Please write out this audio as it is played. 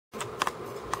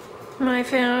My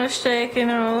fan is shaking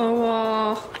on the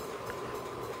wall.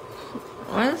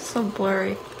 Why is it so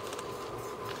blurry?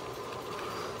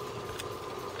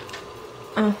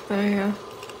 Oh, there you go.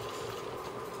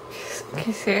 Can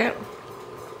you see it?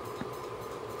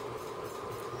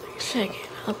 Shaking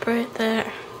up right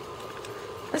there.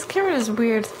 This camera does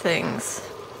weird things.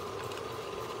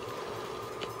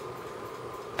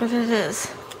 But it is.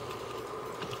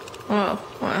 Whoa,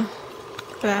 wow.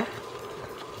 Look at that.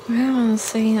 We haven't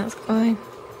seen it's going.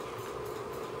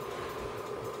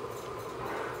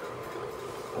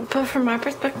 But from my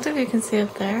perspective, you can see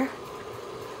it there.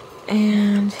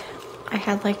 And I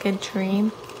had like a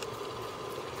dream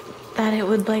that it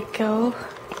would like go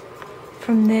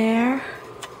from there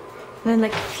and then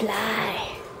like fly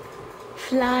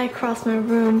across my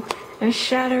room and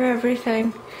shatter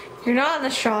everything. You're not in the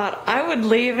shot. I would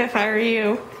leave if I were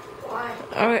you. Why?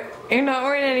 Oh, you're not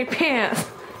wearing any pants.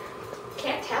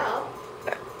 Can't tell.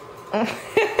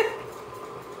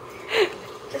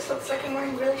 Just looks like I'm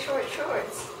wearing really short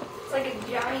shorts. It's like a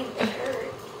giant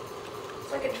shirt.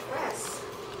 It's like a dress.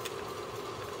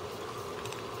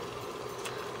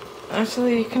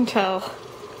 Actually, you can tell.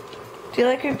 Do you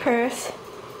like my purse?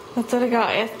 That's what I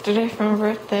got yesterday for my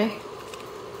birthday.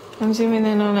 I'm zooming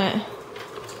in on it.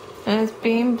 And it's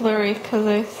being blurry because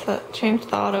I changed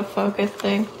the autofocus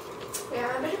thing.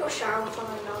 Yeah, I better go shower with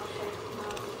someone else.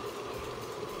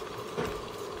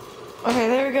 Okay,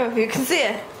 there we go. You can see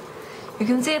it. You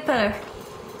can see it better.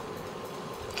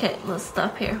 Okay, let's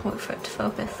stop here. Wait for it to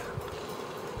focus.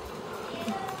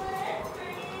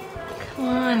 Come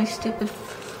on, you stupid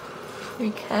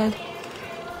freak head.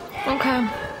 Okay.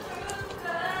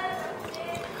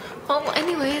 Well,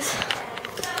 anyways.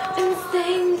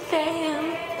 Insane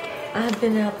fan. I've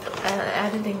been up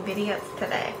editing videos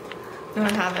today. No,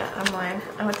 I haven't. I'm lying.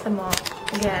 I went to the mall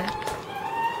again.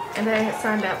 And I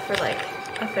signed up for like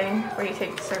a thing where you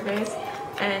take surveys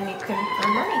and you can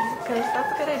earn money because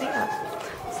that's a good idea.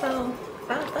 So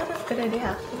that is a good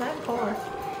idea because I'm poor.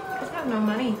 Because I have no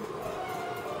money.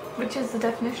 Which is the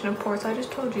definition of poor, so I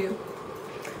just told you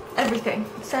everything.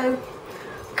 So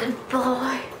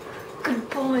goodbye.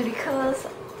 Goodbye because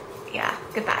yeah,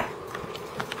 goodbye.